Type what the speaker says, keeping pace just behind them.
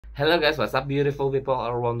Hello guys, what's up beautiful people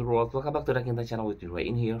all around the world? Welcome back to the Kinta channel with me Ray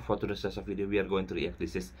in here. For today's video, we are going to react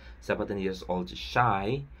this is 17 years old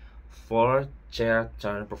Shye for chair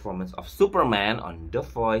turn performance of Superman on The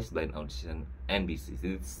Voice blind audition NBC.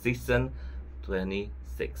 It's season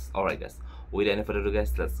 26. Alright guys, without any further ado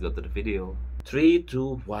guys, let's go to the video. 3,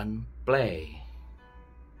 2, 1, play.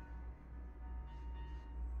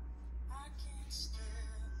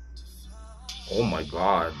 Oh my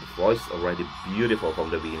god, the voice already beautiful from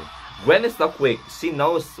the beginning. Gwen is so quick. She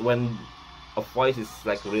knows when a voice is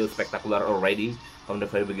like real spectacular already from the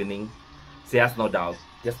very beginning. She has no doubt.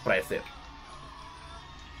 Just press it.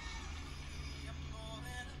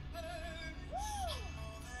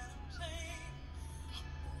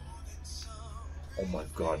 Oh my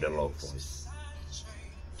god, the low voice.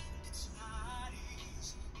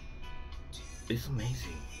 It's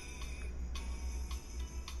amazing.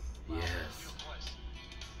 Yes.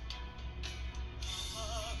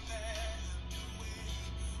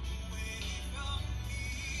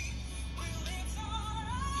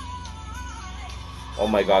 Oh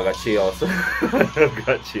my god, I got chills.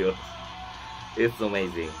 Got chills. It's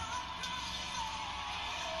amazing.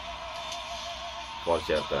 For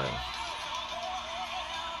shelter.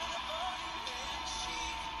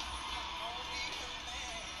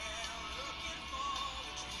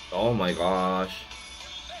 Oh my gosh.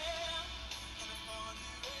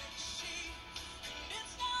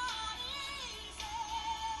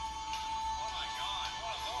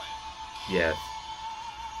 Yes.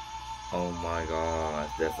 Oh my gosh,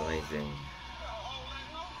 that's amazing.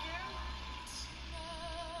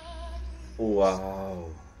 Wow.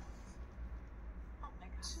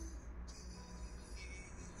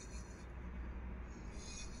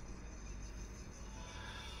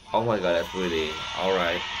 Oh my god, that's pretty.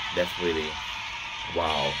 Alright, that's pretty.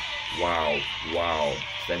 Wow. Wow. Wow.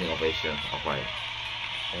 Standing ovation. Alright.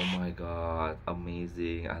 Oh my god,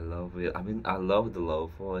 amazing. I love it. I mean, I love the low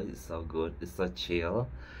voice. It's so good. It's so chill.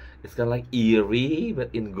 It's kind of like eerie,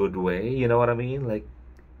 but in good way. You know what I mean? Like,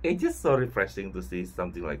 it's just so refreshing to see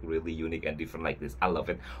something like really unique and different like this. I love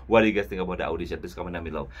it. What do you guys think about the audition? Please comment down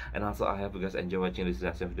below. And also, I hope you guys enjoy watching this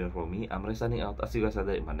reaction video from me. I'm signing out. I'll see you guys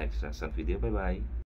later in my next reaction video. Bye bye.